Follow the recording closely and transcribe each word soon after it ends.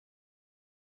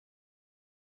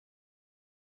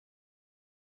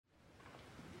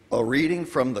A reading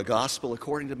from the Gospel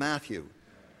according to Matthew,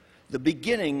 the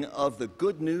beginning of the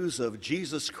good news of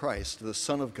Jesus Christ, the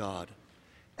Son of God,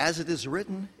 as it is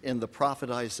written in the prophet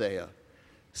Isaiah.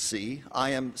 See, I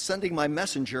am sending my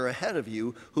messenger ahead of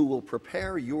you who will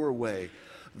prepare your way.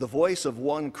 The voice of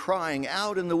one crying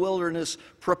out in the wilderness,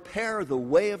 prepare the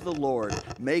way of the Lord,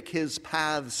 make his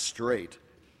paths straight.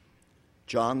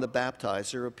 John the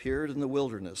Baptizer appeared in the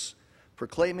wilderness,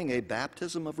 proclaiming a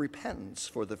baptism of repentance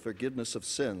for the forgiveness of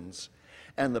sins.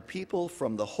 And the people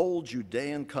from the whole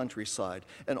Judean countryside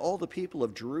and all the people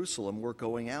of Jerusalem were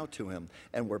going out to him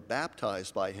and were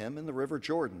baptized by him in the river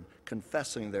Jordan,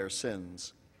 confessing their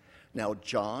sins. Now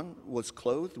John was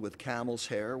clothed with camel's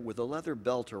hair with a leather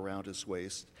belt around his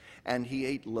waist, and he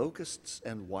ate locusts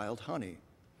and wild honey.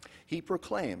 He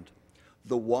proclaimed,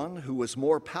 "The one who is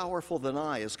more powerful than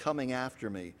I is coming after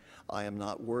me. I am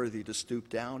not worthy to stoop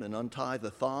down and untie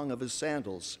the thong of his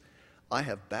sandals. I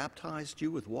have baptized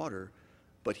you with water,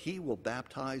 but he will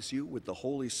baptize you with the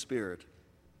Holy Spirit."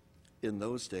 In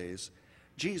those days,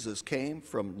 Jesus came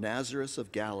from Nazareth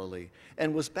of Galilee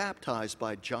and was baptized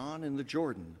by John in the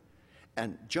Jordan.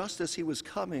 And just as he was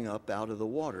coming up out of the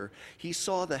water, he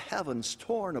saw the heavens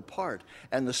torn apart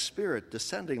and the Spirit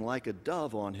descending like a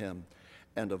dove on him.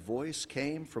 And a voice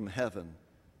came from heaven,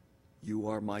 "You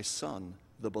are my Son,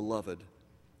 the Beloved.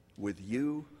 With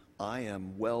you I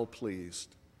am well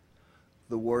pleased."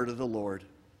 The word of the Lord.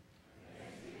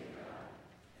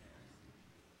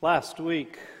 Last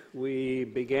week, we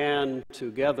began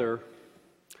together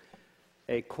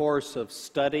a course of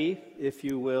study, if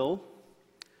you will,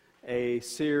 a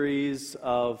series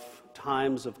of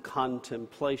times of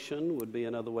contemplation would be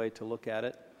another way to look at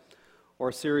it, or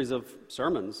a series of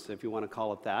sermons, if you want to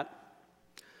call it that,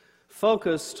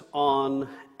 focused on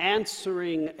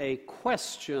answering a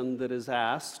question that is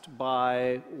asked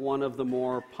by one of the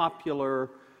more popular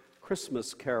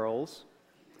Christmas carols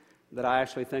that I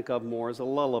actually think of more as a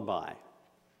lullaby.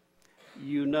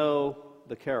 You know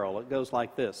the carol. It goes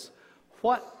like this.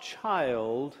 "What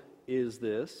child is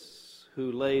this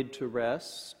who laid to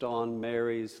rest on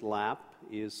Mary's lap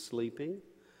is sleeping,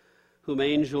 whom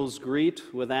angels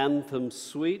greet with anthems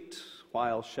sweet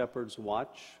while shepherds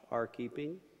watch are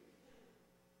keeping?"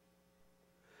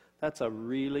 That's a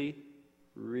really,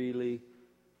 really,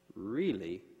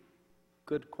 really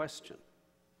good question.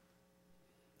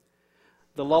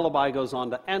 The lullaby goes on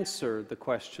to answer the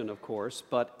question, of course,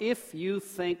 but if you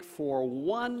think for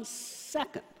 1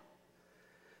 second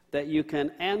that you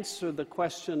can answer the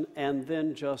question and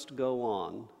then just go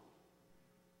on,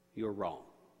 you're wrong.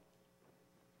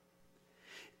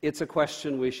 It's a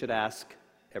question we should ask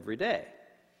every day,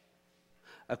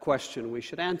 a question we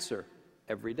should answer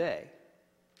every day,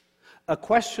 a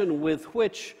question with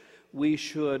which we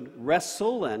should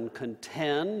wrestle and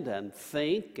contend and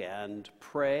think and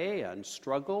pray and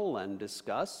struggle and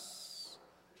discuss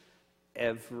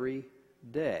every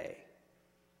day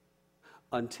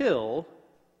until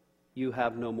you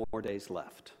have no more days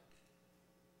left.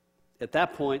 At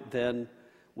that point, then,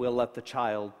 we'll let the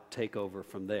child take over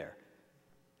from there.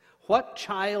 What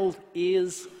child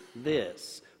is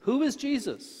this? Who is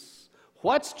Jesus?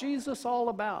 What's Jesus all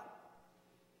about?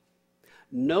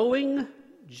 Knowing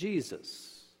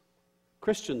Jesus,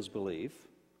 Christians believe,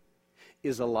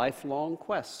 is a lifelong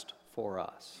quest for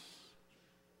us.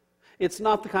 It's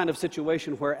not the kind of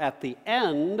situation where at the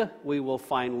end we will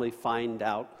finally find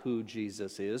out who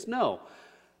Jesus is. No,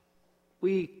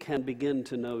 we can begin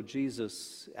to know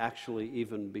Jesus actually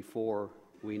even before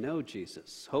we know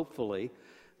Jesus. Hopefully,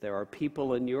 there are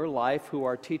people in your life who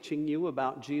are teaching you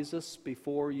about Jesus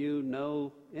before you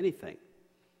know anything.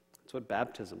 That's what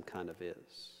baptism kind of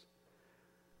is.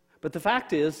 But the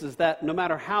fact is that no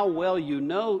matter how well you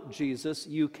know Jesus,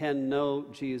 you can know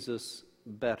Jesus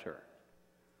better.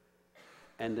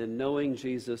 And in knowing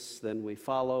Jesus, then we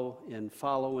follow. In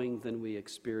following, then we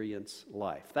experience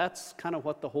life. That's kind of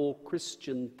what the whole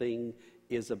Christian thing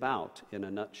is about in a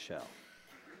nutshell.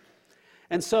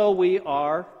 And so we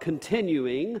are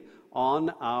continuing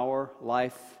on our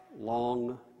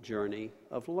lifelong journey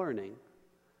of learning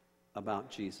about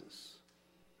Jesus.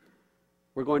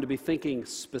 We're going to be thinking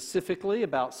specifically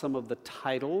about some of the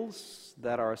titles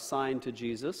that are assigned to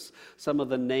Jesus, some of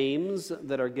the names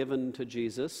that are given to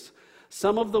Jesus,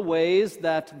 some of the ways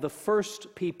that the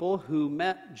first people who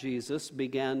met Jesus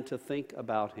began to think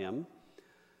about him,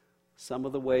 some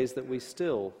of the ways that we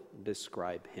still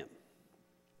describe him.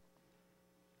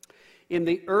 In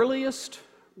the earliest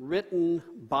written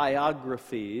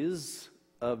biographies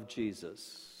of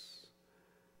Jesus,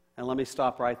 and let me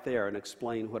stop right there and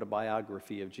explain what a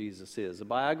biography of Jesus is. A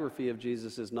biography of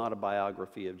Jesus is not a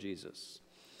biography of Jesus.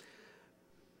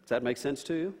 that make sense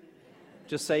to you?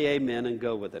 Just say amen and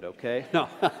go with it, okay? No.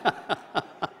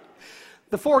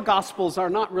 The four Gospels are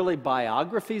not really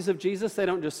biographies of Jesus. They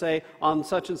don't just say, on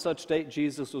such and such date,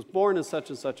 Jesus was born in such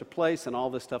and such a place, and all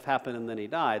this stuff happened, and then he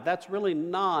died. That's really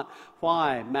not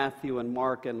why Matthew and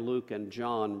Mark and Luke and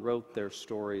John wrote their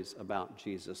stories about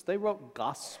Jesus. They wrote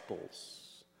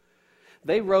Gospels.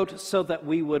 They wrote so that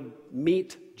we would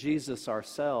meet Jesus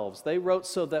ourselves. They wrote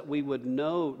so that we would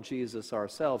know Jesus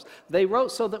ourselves. They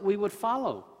wrote so that we would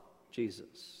follow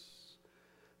Jesus.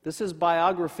 This is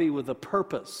biography with a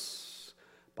purpose.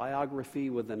 Biography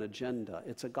with an agenda.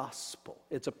 It's a gospel.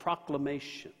 It's a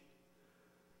proclamation.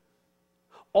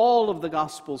 All of the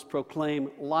Gospels proclaim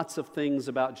lots of things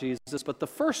about Jesus, but the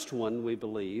first one, we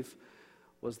believe,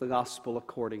 was the Gospel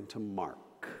according to Mark.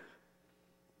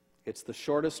 It's the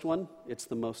shortest one, it's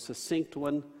the most succinct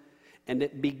one, and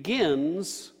it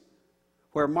begins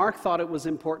where Mark thought it was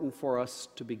important for us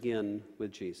to begin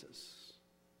with Jesus.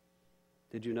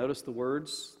 Did you notice the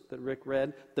words that Rick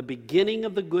read? The beginning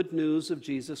of the good news of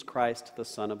Jesus Christ, the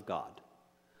Son of God.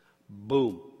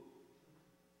 Boom.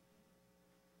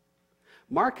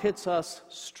 Mark hits us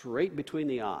straight between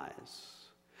the eyes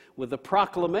with a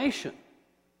proclamation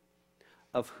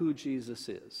of who Jesus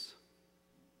is.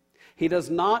 He does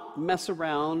not mess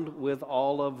around with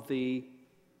all of the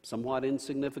somewhat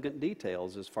insignificant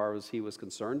details as far as he was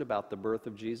concerned about the birth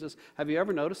of Jesus. Have you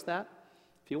ever noticed that?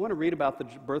 If you want to read about the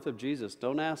birth of Jesus,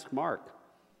 don't ask Mark.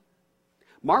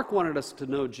 Mark wanted us to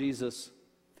know Jesus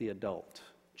the adult,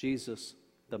 Jesus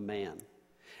the man.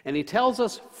 And he tells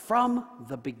us from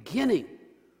the beginning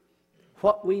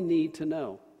what we need to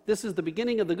know. This is the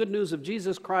beginning of the good news of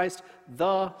Jesus Christ,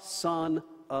 the Son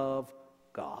of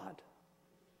God.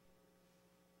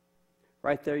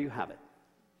 Right there you have it.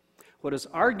 What is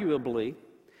arguably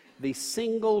the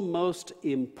single most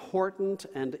important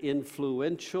and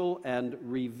influential and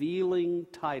revealing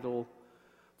title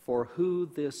for who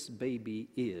this baby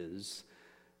is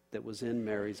that was in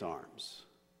Mary's arms,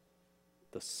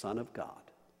 the Son of God.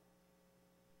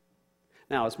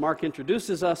 Now, as Mark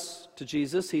introduces us to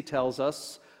Jesus, he tells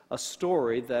us a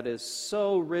story that is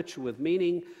so rich with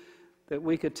meaning that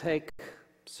we could take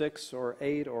 6 or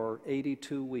 8 or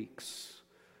 82 weeks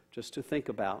just to think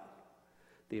about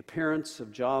the appearance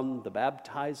of John the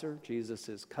Baptizer,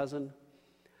 Jesus' cousin,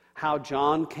 how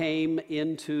John came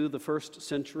into the first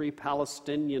century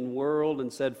Palestinian world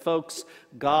and said, folks,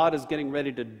 God is getting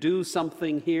ready to do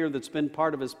something here that's been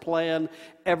part of his plan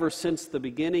ever since the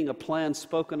beginning, a plan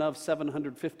spoken of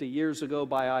 750 years ago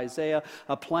by Isaiah,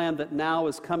 a plan that now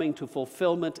is coming to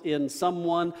fulfillment in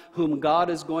someone whom God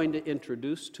is going to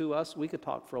introduce to us. We could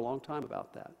talk for a long time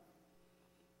about that.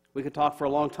 We could talk for a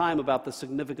long time about the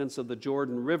significance of the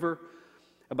Jordan River,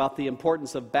 about the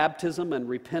importance of baptism and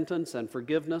repentance and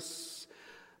forgiveness.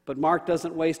 But Mark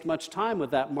doesn't waste much time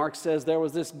with that. Mark says there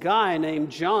was this guy named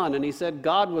John, and he said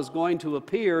God was going to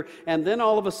appear, and then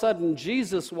all of a sudden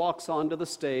Jesus walks onto the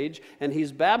stage, and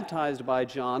he's baptized by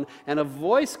John, and a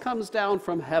voice comes down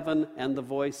from heaven, and the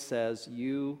voice says,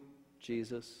 "You,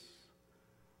 Jesus,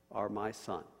 are my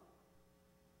Son,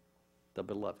 the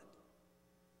beloved.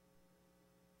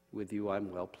 With you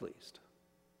I'm well pleased."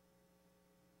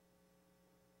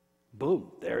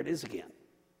 Boom, there it is again.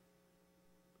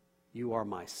 You are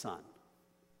my Son.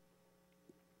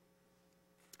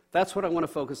 That's what I want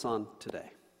to focus on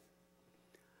today.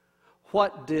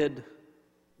 What did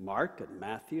Mark and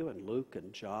Matthew and Luke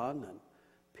and John and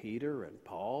Peter and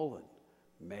Paul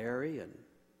and Mary and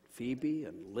Phoebe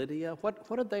and Lydia, what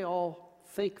did they all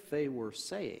think they were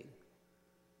saying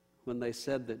when they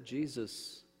said that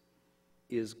Jesus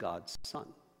is God's Son?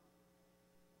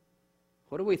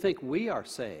 What do we think we are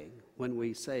saying when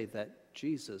we say that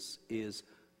Jesus is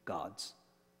God's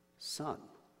Son?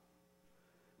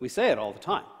 We say it all the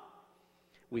time.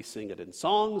 We sing it in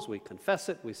songs, we confess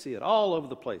it, we see it all over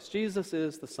the place. Jesus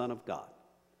is the Son of God.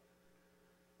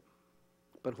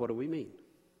 But what do we mean?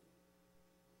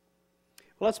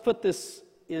 Well, let's put this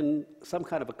in some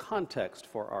kind of a context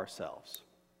for ourselves.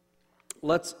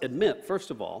 Let's admit,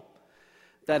 first of all,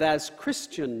 that as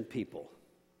Christian people,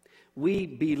 we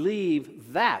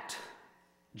believe that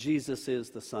Jesus is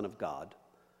the Son of God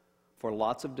for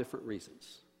lots of different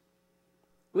reasons.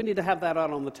 We need to have that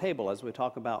out on the table as we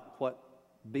talk about what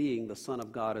being the Son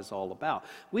of God is all about.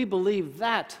 We believe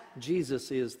that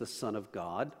Jesus is the Son of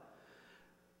God,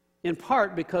 in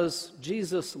part because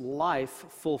Jesus' life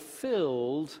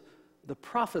fulfilled the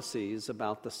prophecies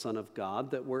about the Son of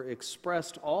God that were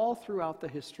expressed all throughout the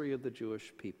history of the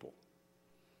Jewish people.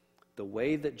 The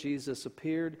way that Jesus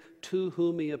appeared, to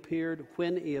whom he appeared,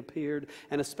 when he appeared,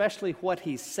 and especially what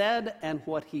he said and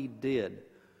what he did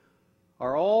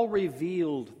are all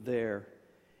revealed there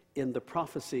in the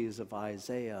prophecies of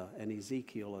Isaiah and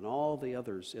Ezekiel and all the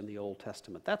others in the Old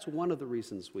Testament. That's one of the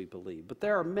reasons we believe. But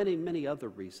there are many, many other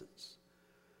reasons.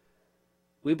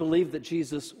 We believe that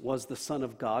Jesus was the Son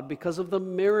of God because of the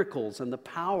miracles and the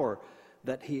power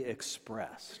that he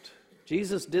expressed.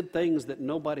 Jesus did things that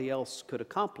nobody else could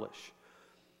accomplish.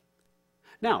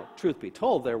 Now, truth be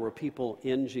told, there were people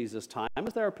in Jesus' time,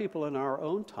 as there are people in our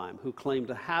own time, who claim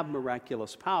to have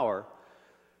miraculous power,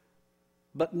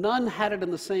 but none had it in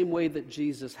the same way that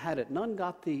Jesus had it. None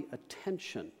got the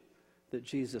attention that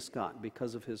Jesus got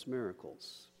because of his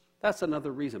miracles. That's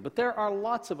another reason. But there are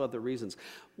lots of other reasons.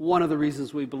 One of the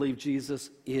reasons we believe Jesus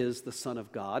is the Son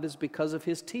of God is because of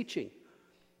his teaching,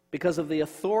 because of the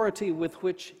authority with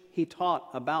which he taught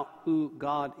about who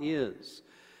God is.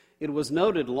 It was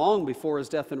noted long before his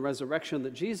death and resurrection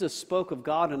that Jesus spoke of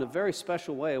God in a very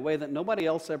special way, a way that nobody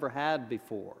else ever had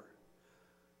before.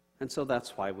 And so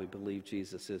that's why we believe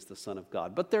Jesus is the Son of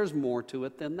God. But there's more to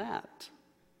it than that.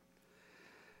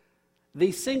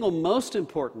 The single most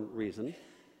important reason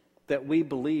that we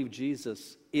believe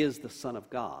Jesus is the Son of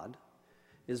God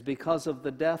is because of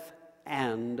the death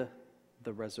and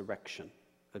the resurrection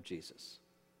of Jesus.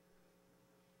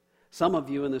 Some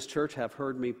of you in this church have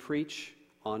heard me preach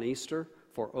on Easter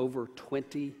for over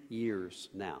 20 years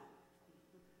now.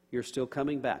 You're still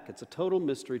coming back. It's a total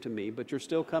mystery to me, but you're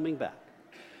still coming back.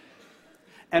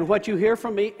 And what you hear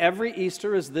from me every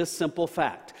Easter is this simple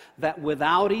fact, that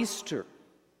without Easter,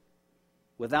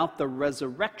 without the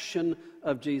resurrection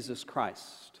of Jesus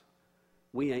Christ,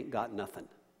 we ain't got nothing.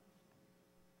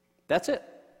 That's it.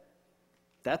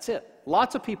 That's it.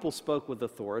 Lots of people spoke with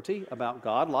authority about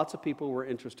God. Lots of people were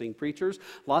interesting preachers.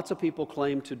 Lots of people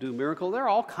claimed to do miracles. There are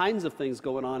all kinds of things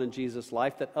going on in Jesus'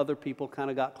 life that other people kind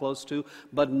of got close to,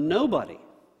 but nobody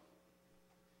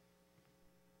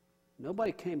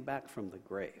came back from the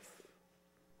grave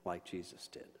like Jesus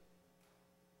did.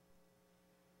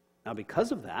 Now,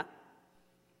 because of that,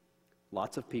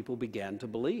 lots of people began to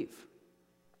believe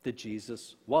that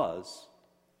Jesus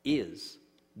is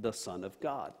the Son of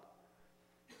God.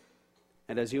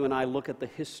 And as you and I look at the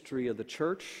history of the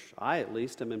church, I at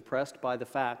least am impressed by the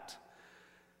fact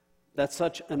that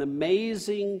such an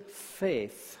amazing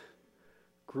faith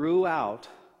grew out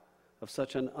of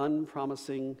such an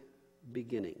unpromising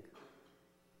beginning.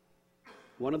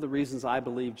 One of the reasons I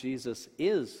believe Jesus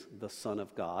is the Son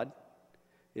of God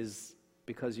is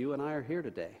because you and I are here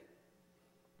today.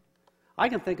 I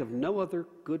can think of no other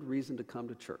good reason to come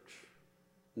to church.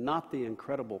 Not the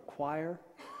incredible choir,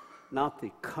 not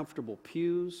the comfortable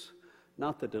pews,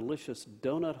 not the delicious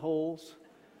donut holes,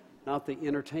 not the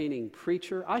entertaining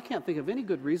preacher. I can't think of any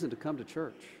good reason to come to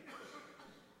church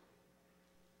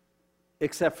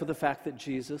except for the fact that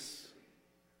Jesus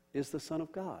is the Son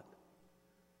of God.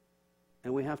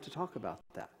 And we have to talk about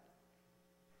that.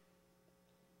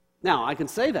 Now, I can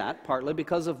say that partly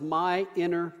because of my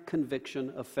inner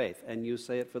conviction of faith, and you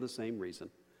say it for the same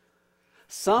reason.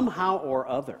 Somehow or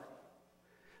other,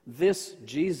 this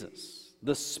Jesus,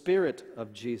 the Spirit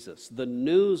of Jesus, the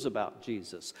news about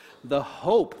Jesus, the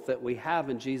hope that we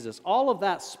have in Jesus, all of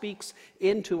that speaks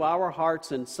into our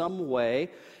hearts in some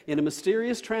way in a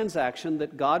mysterious transaction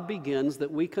that God begins,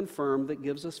 that we confirm, that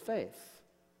gives us faith.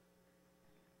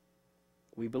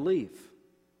 We believe,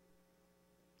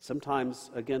 sometimes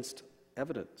against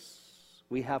evidence.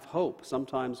 We have hope,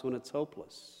 sometimes when it's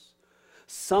hopeless.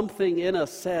 Something in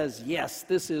us says, yes,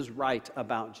 this is right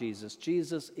about Jesus.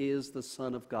 Jesus is the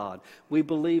Son of God. We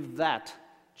believe that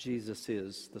Jesus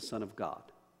is the Son of God.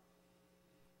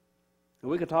 And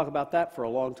we could talk about that for a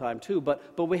long time too,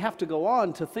 but we have to go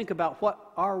on to think about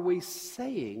what are we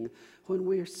saying when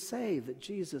we say that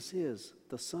Jesus is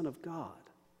the Son of God.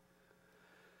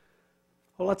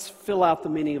 Well, let's fill out the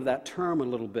meaning of that term a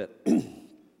little bit.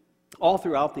 All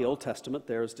throughout the Old Testament,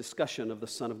 there is discussion of the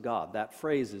Son of God. That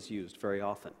phrase is used very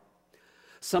often.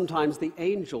 Sometimes the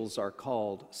angels are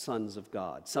called sons of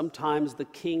God. Sometimes the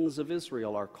kings of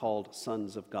Israel are called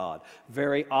sons of God.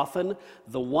 Very often,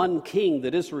 the one king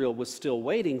that Israel was still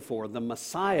waiting for, the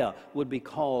Messiah, would be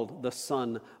called the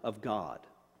Son of God.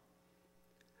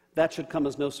 That should come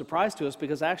as no surprise to us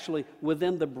because actually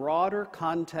within the broader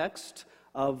context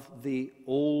of the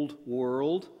old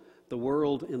world, the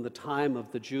world in the time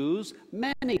of the Jews,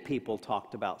 many people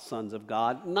talked about sons of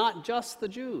God, not just the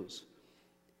Jews.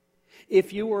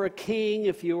 If you were a king,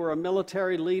 if you were a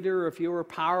military leader, if you were a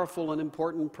powerful and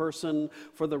important person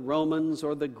for the Romans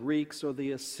or the Greeks or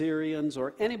the Assyrians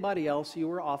or anybody else, you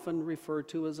were often referred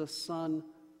to as a son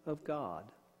of God.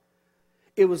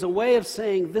 It was a way of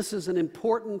saying this is an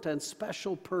important and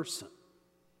special person.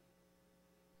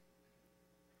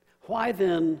 Why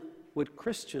then would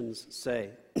Christians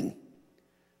say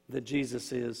that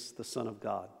Jesus is the Son of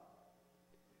God?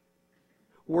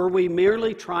 Were we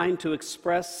merely trying to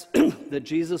express that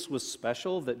Jesus was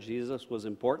special, that Jesus was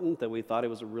important, that we thought he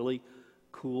was a really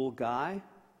cool guy?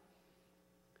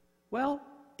 Well,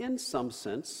 in some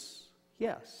sense,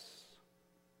 yes.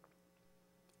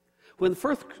 When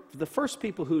the first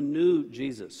people who knew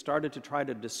Jesus started to try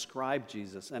to describe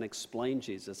Jesus and explain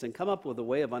Jesus and come up with a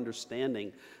way of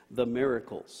understanding the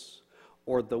miracles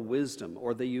or the wisdom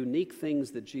or the unique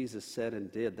things that Jesus said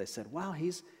and did, they said, wow,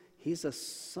 he's a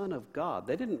son of God.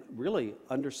 They didn't really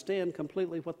understand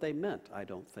completely what they meant, I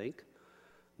don't think,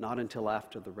 not until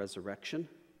after the resurrection.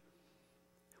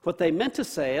 What they meant to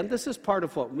say, and this is part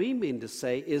of what we mean to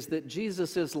say, is that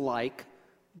Jesus is like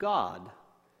God.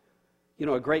 You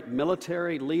know, a great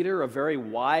military leader, a very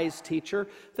wise teacher.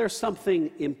 There's something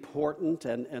important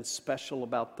and special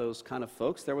about those kind of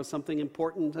folks. There was something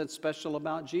important and special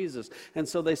about Jesus. And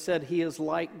so they said he is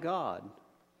like God.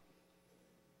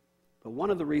 But one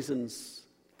of the reasons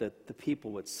that the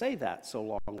people would say that so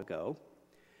long ago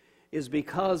is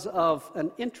because of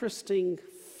an interesting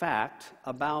fact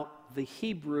about the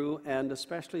Hebrew and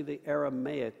especially the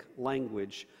Aramaic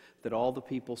language that all the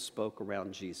people spoke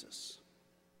around Jesus.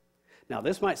 Now,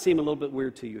 this might seem a little bit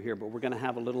weird to you here, but we're going to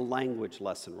have a little language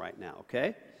lesson right now,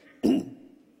 okay? Do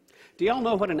y'all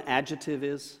know what an adjective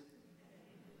is?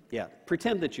 Yeah,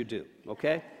 pretend that you do,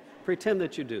 okay? Pretend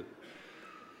that you do.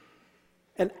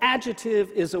 An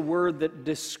adjective is a word that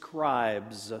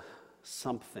describes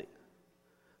something.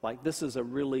 Like, this is a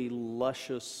really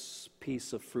luscious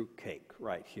piece of fruitcake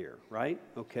right here, right?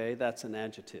 Okay, that's an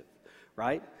adjective,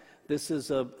 right? This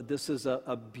is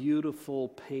a beautiful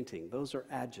painting. Those are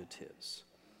adjectives.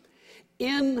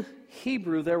 In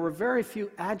Hebrew, there were very few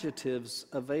adjectives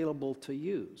available to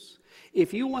use.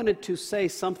 If you wanted to say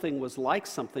something was like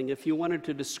something, if you wanted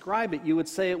to describe it, you would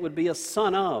say it would be a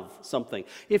son of something.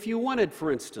 If you wanted, for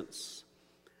instance,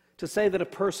 to say that a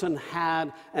person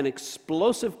had an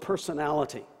explosive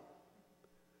personality,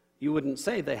 you wouldn't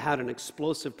say they had an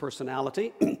explosive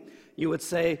personality. You would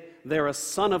say they're a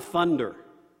son of thunder.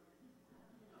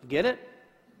 Get it?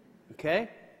 Okay?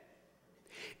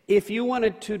 If you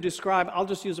wanted to describe, I'll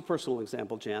just use a personal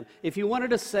example, Jan. If you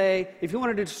wanted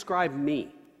to describe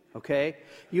me, okay,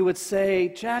 you would say,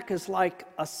 Jack is like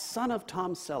a son of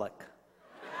Tom Selleck.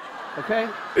 Okay?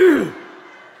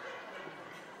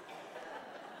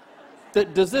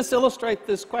 Does this illustrate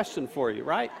this question for you,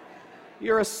 right?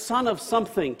 You're a son of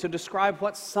something to describe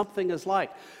what something is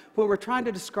like. When we're trying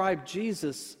to describe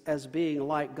Jesus as being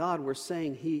like God, we're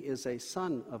saying he is a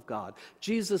son of God.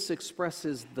 Jesus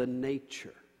expresses the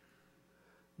nature,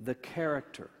 the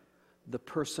character, the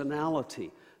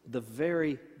personality, the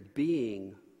very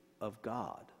being of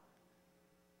God.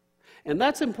 And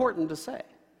that's important to say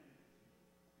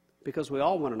because we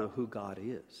all want to know who God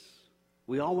is.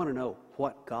 We all want to know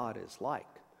what God is like.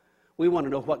 We want to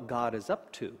know what God is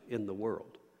up to in the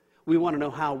world. We want to know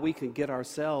how we can get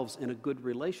ourselves in a good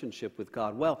relationship with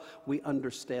God. Well, we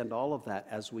understand all of that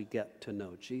as we get to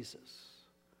know Jesus.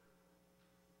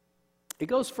 It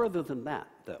goes further than that,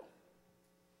 though.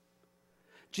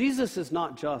 Jesus is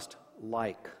not just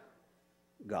like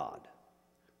God.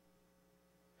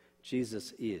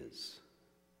 Jesus is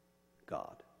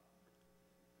God.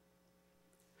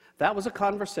 That was a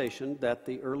conversation that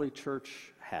the early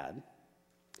church had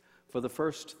for the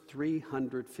first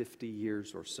 350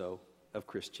 years or so of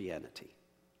Christianity.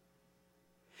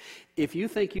 If you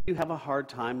think you have a hard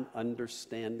time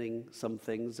understanding some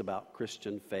things about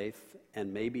Christian faith,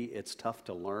 and maybe it's tough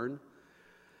to learn,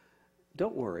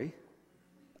 don't worry.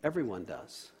 Everyone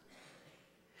does.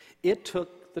 It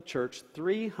took the church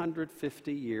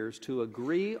 350 years to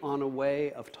agree on a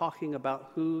way of talking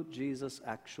about who Jesus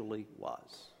actually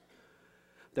was.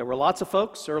 There were lots of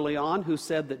folks early on who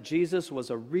said that Jesus was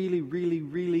a really, really,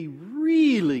 really,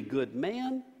 really good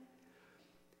man.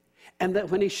 And that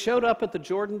when he showed up at the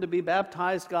Jordan to be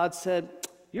baptized, God said,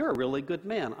 "You're a really good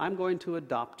man. I'm going to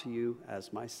adopt you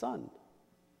as my son."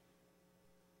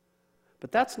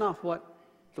 But that's not what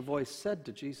the voice said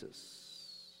to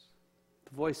Jesus.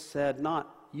 The voice said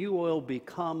not, "You will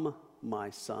become my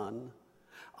son.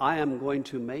 I am going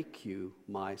to make you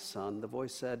my son." The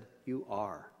voice said, "You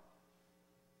are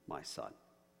my son."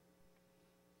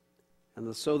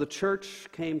 And so the church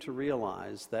came to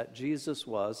realize that Jesus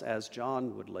was, as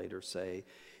John would later say,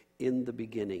 in the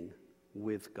beginning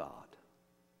with God.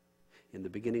 In the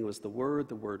beginning was the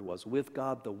Word was with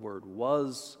God, the Word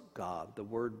was God, the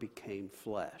Word became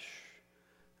flesh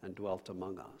and dwelt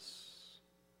among us.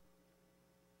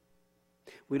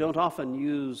 We don't often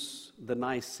use the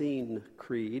Nicene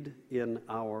Creed in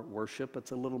our worship.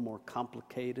 It's a little more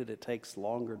complicated. It takes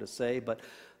longer to say, but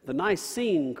the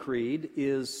Nicene Creed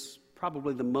is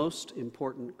probably the most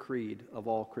important creed of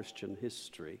all Christian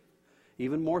history,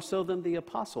 even more so than the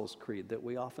Apostles' Creed that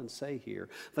we often say here.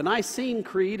 The Nicene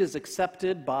Creed is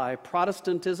accepted by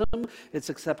Protestantism, it's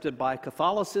accepted by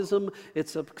Catholicism,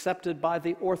 it's accepted by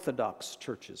the Orthodox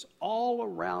churches all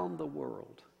around the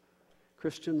world.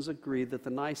 Christians agree that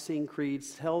the Nicene Creed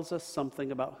tells us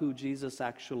something about who Jesus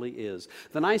actually is.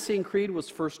 The Nicene Creed was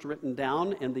first written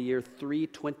down in the year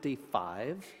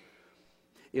 325.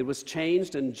 It was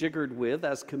changed and jiggered with,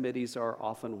 as committees are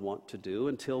often wont to do,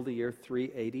 until the year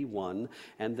 381,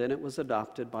 and then it was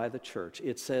adopted by the church.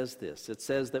 It says this, it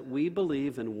says that we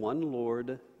believe in one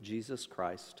Lord, Jesus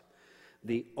Christ,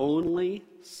 the only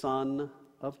Son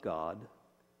of God,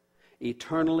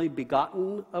 eternally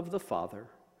begotten of the Father,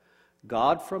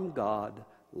 God from God,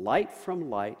 light from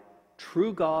light,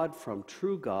 true God from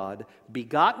true God,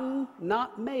 begotten,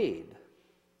 not made,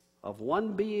 of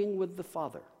one being with the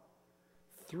Father.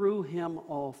 Through him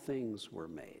all things were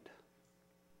made.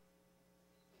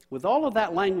 With all of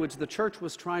that language, the church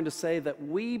was trying to say that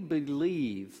we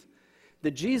believe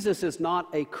that Jesus is not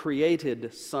a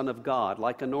created Son of God,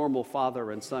 like a normal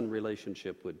father and son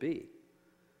relationship would be,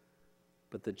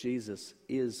 but that Jesus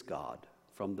is God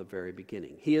from the very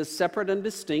beginning. He is separate and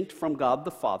distinct from God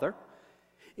the Father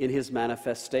in his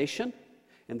manifestation,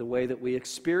 in the way that we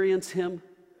experience him,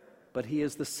 but he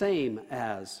is the same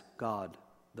as God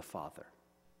the Father.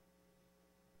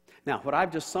 Now, what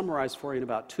I've just summarized for you in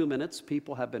about 2 minutes,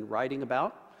 people have been writing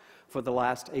about for the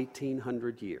last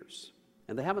 1,800 years.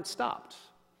 And they haven't stopped.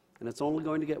 And it's only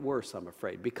going to get worse, I'm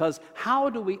afraid. Because how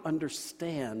do we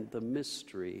understand the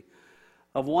mystery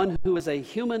of one who is a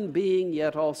human being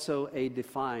yet also a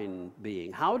divine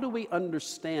being? How do we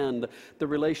understand the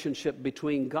relationship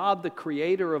between God, the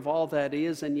creator of all that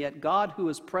is, and yet God who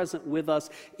is present with us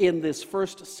in this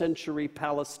first century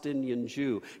Palestinian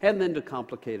Jew? And then to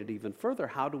complicate it even further,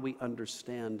 how do we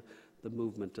understand the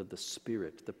movement of the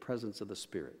Spirit, the presence of the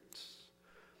Spirit?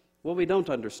 Well, we don't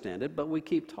understand it, but we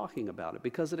keep talking about it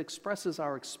because it expresses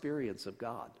our experience of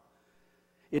God.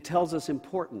 It tells us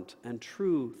important and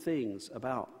true things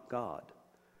about God.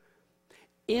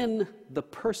 In the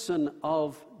person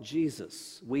of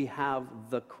Jesus, we have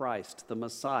the Christ, the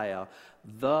Messiah,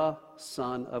 the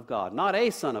Son of God. Not a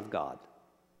Son of God.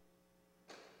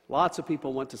 Lots of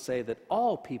people want to say that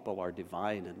all people are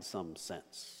divine in some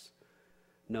sense.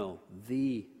 No,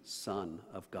 the Son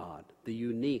of God, the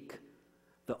unique,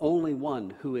 the only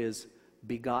one who is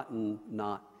begotten,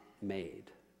 not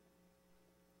made.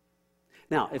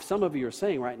 Now, if some of you are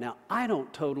saying right now, I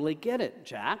don't totally get it,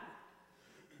 Jack.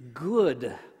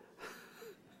 Good.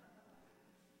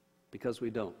 Because we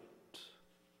don't.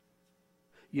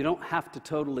 You don't have to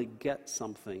totally get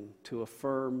something to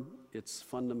affirm its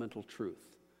fundamental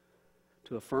truth,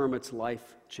 to affirm its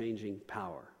life-changing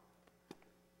power.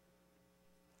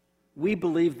 We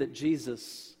believe that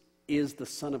Jesus is the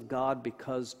Son of God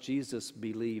because Jesus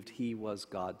believed he was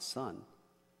God's Son.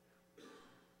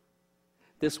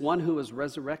 This one who was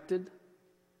resurrected,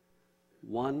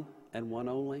 one and one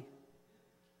only,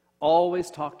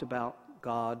 always talked about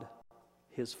God,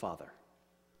 his Father,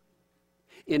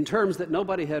 in terms that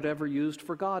nobody had ever used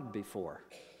for God before.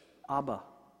 Abba,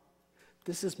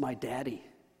 this is my daddy.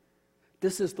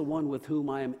 This is the one with whom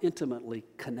I am intimately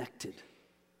connected.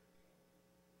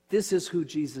 This is who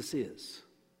Jesus is.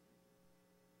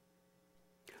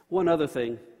 One other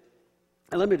thing,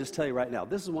 and let me just tell you right now,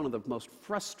 this is one of the most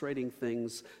frustrating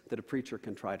things that a preacher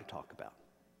can try to talk about.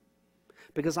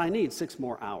 Because I need 6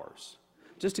 more hours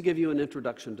just to give you an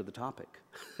introduction to the topic.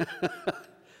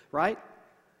 Right?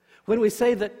 When we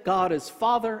say that God is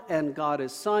Father and God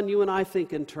is Son, you and I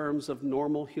think in terms of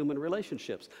normal human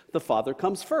relationships. The Father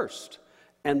comes first,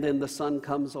 and then the Son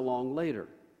comes along later.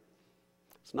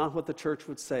 It's not what the church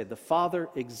would say. The Father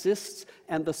exists,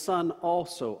 and the Son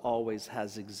also always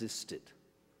has existed.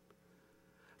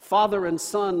 Father and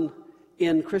Son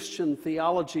in Christian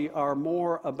theology are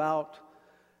more about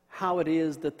how it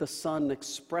is that the Son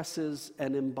expresses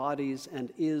and embodies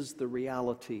and is the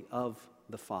reality of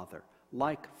the Father,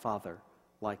 like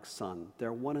Son.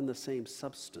 They're one and the same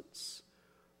substance.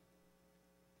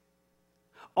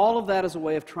 All of that is a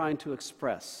way of trying to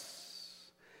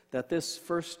express that this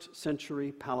first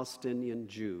century Palestinian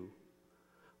Jew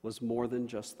was more than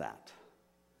just that.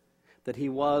 That he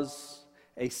was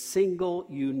a single,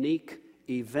 unique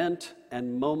event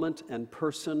and moment and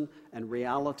person and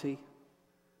reality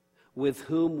with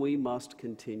whom we must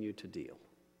continue to deal.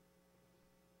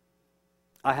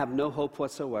 I have no hope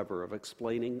whatsoever of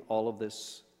explaining all of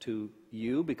this to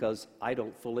you because I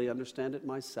don't fully understand it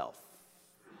myself.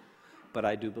 But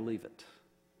I do believe it.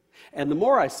 And the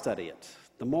more I study it,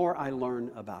 the more I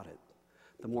learn about it,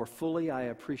 the more fully I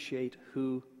appreciate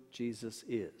who Jesus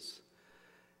is.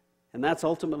 And that's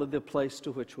ultimately the place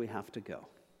to which we have to go.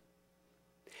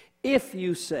 If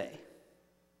you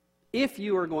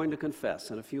are going to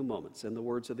confess in a few moments, in the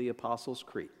words of the Apostles'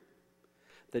 Creed,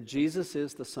 that Jesus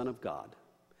is the Son of God,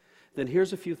 then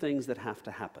here's a few things that have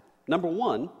to happen. Number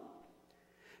one,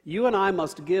 you and I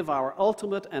must give our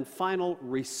ultimate and final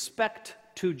respect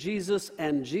to Jesus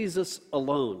and Jesus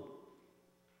alone,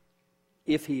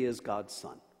 if he is God's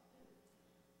Son.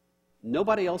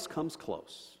 Nobody else comes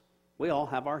close. We all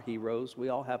have our heroes. We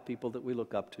all have people that we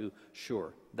look up to.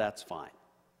 Sure, that's fine.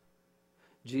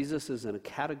 Jesus is in a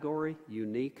category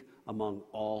unique among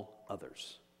all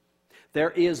others.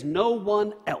 There is no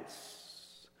one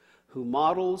else who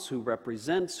models, who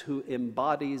represents, who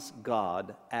embodies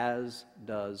God as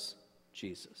does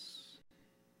Jesus.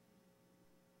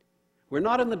 We're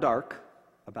not in the dark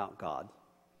about God.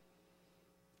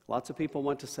 Lots of people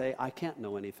want to say, I can't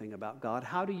know anything about God.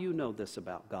 How do you know this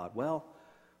about God? Well,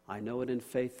 I know it in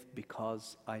faith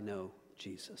because I know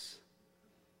Jesus.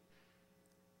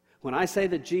 When I say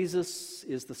that Jesus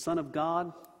is the Son of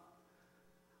God,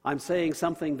 I'm saying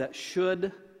something that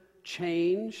should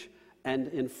change and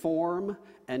inform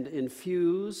and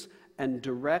infuse and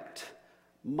direct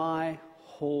my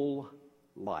whole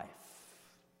life.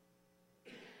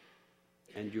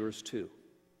 And yours too.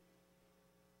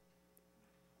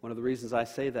 One of the reasons I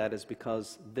say that is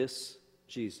because this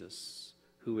Jesus,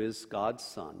 who is God's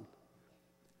Son,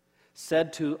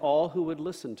 said to all who would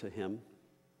listen to him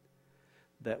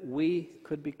that we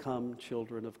could become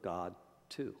children of God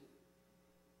too.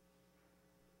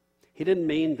 He didn't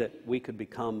mean that we could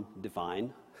become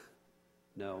divine,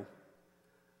 no.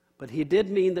 But he did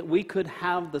mean that we could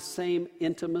have the same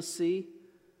intimacy,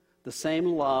 the same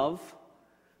love,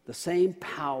 the same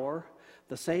power,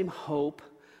 the same hope,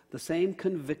 the same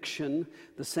conviction,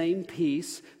 the same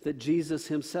peace that Jesus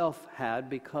himself had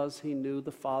because he knew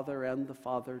the Father and the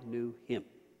Father knew him.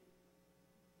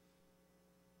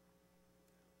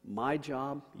 My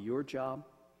job, your job,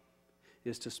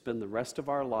 is to spend the rest of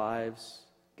our lives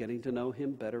getting to know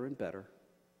him better and better,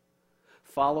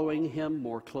 following him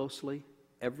more closely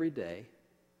every day,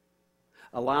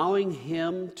 allowing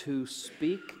him to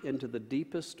speak into the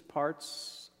deepest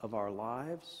parts of our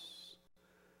lives,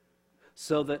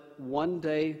 so that one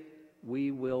day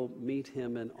we will meet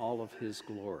him in all of his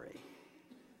glory.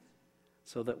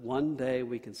 So that one day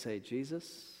we can say,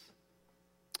 Jesus,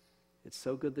 it's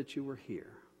so good that you were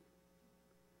here.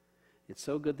 It's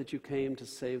so good that you came to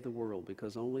save the world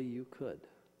because only you could.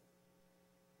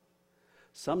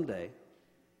 Someday,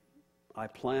 I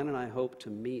plan and I hope to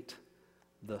meet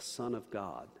the Son of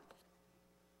God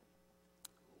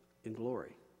in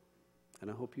glory. And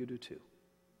I hope you do too.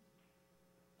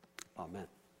 Amen.